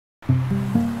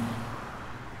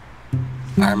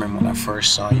I remember when I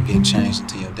first saw you getting changed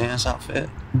into your dance outfit.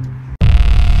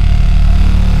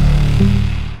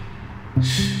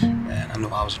 Man, I knew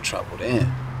I was in trouble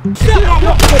then.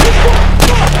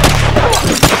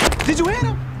 Did you hit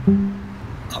him?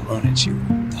 I wanted you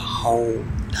the whole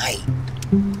night.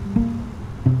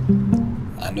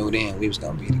 I knew then we was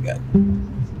gonna be together.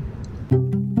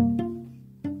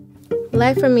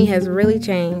 Life for me has really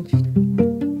changed.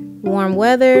 Warm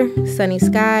weather, sunny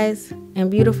skies, and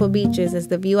beautiful beaches is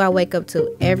the view I wake up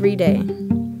to every day.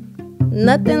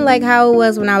 Nothing like how it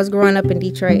was when I was growing up in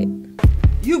Detroit.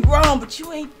 You grown, but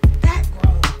you ain't that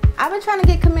grown. I've been trying to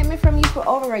get commitment from you for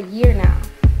over a year now.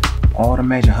 All the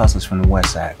major hustlers from the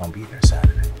West Side gonna be there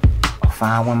Saturday. A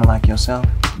fine woman like yourself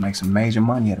make some major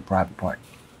money at a private party.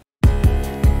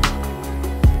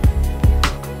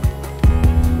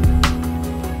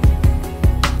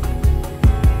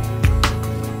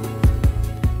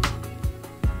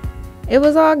 It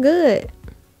was all good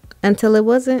until it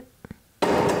wasn't.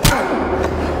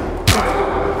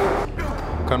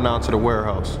 Come down to the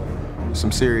warehouse. Some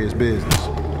serious business.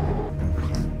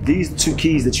 These are 2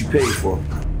 keys that you paid for.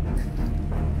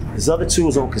 His other 2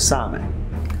 is on consignment.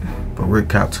 But Rick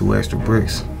copped 2 extra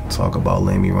bricks. Talk about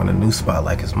letting me run a new spot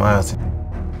like it's mine.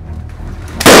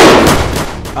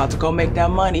 About to go make that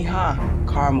money, huh?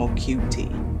 Caramel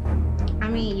QT. I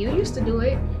mean, you used to do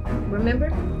it, remember?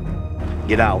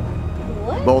 Get out.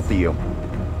 What? Both of you.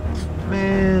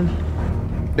 Man.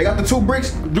 They got the 2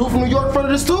 bricks due from New York in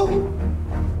front of this too?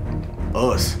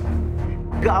 Us.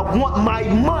 I want my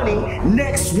money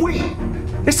next week.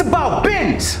 It's about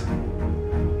business.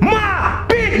 My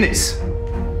business.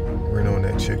 Reno and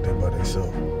that chick there by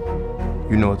themselves.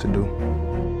 You know what to do.